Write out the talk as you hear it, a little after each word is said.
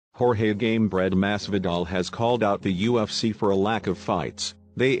Jorge Gamebred Masvidal has called out the UFC for a lack of fights.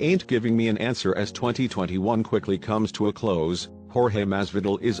 "They ain't giving me an answer." As 2021 quickly comes to a close, Jorge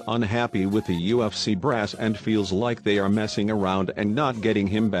Masvidal is unhappy with the UFC brass and feels like they are messing around and not getting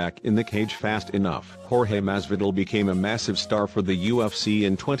him back in the cage fast enough. Jorge Masvidal became a massive star for the UFC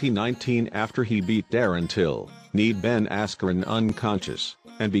in 2019 after he beat Darren Till, kneed Ben Askren unconscious,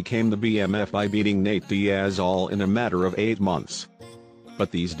 and became the BMF by beating Nate Diaz all in a matter of 8 months. But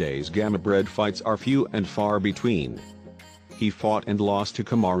these days Gamebred fights are few and far between. He fought and lost to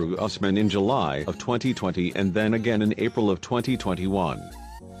Kamaru Usman in July of 2020 and then again in April of 2021.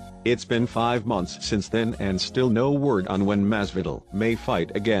 It's been 5 months since then and still no word on when Masvidal may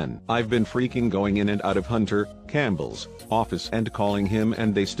fight again. "I've been freaking going in and out of Hunter Campbell's office and calling him,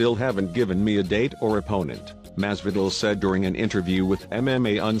 and they still haven't given me a date or opponent," Masvidal said during an interview with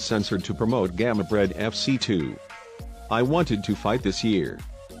MMA Uncensored to promote Gamebred FC2. "I wanted to fight this year.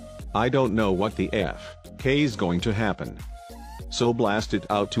 I don't know what the F.K.'s going to happen. So blast it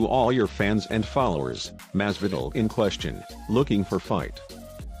out to all your fans and followers." Masvidal in question, looking for fight.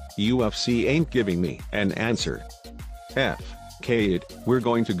 "UFC ain't giving me an answer. F.K. it, we're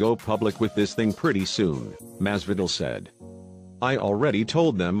going to go public with this thing pretty soon," Masvidal said. "I already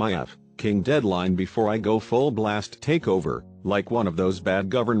told them my F.King deadline before I go full blast takeover, like one of those bad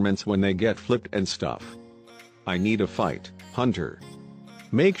governments when they get flipped and stuff. I need a fight, Hunter.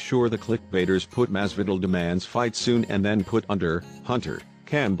 Make sure the clickbaiters put Masvidal demands fight soon and then put under Hunter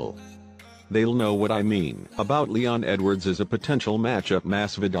Campbell. They'll know what I mean." About Leon Edwards as a potential matchup,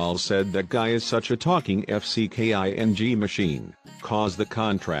 Masvidal said that guy is such a talking FCKING machine, cause the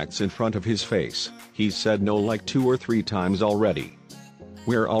contracts in front of his face. He's said no like 2 or 3 times already.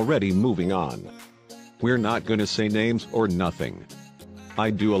 "We're already moving on. We're not gonna say names or nothing. I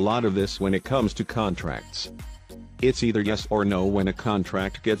do a lot of this when it comes to contracts. It's either yes or no when a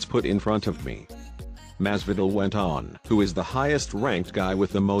contract gets put in front of me." Masvidal went on. "Who is the highest ranked guy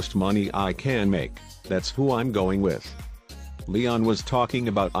with the most money I can make, that's who I'm going with. Leon was talking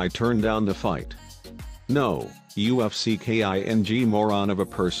about I turned down the fight. No, UFCKING moron of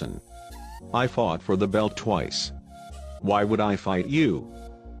a person. I fought for the belt twice. Why would I fight you?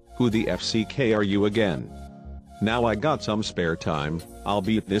 Who the FCK are you again? Now I got some spare time, I'll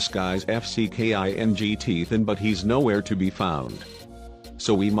beat this guy's FCKING teeth in, but he's nowhere to be found.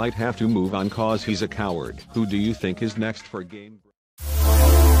 So we might have to move on cause he's a coward." Who do you think is next for Gamebred?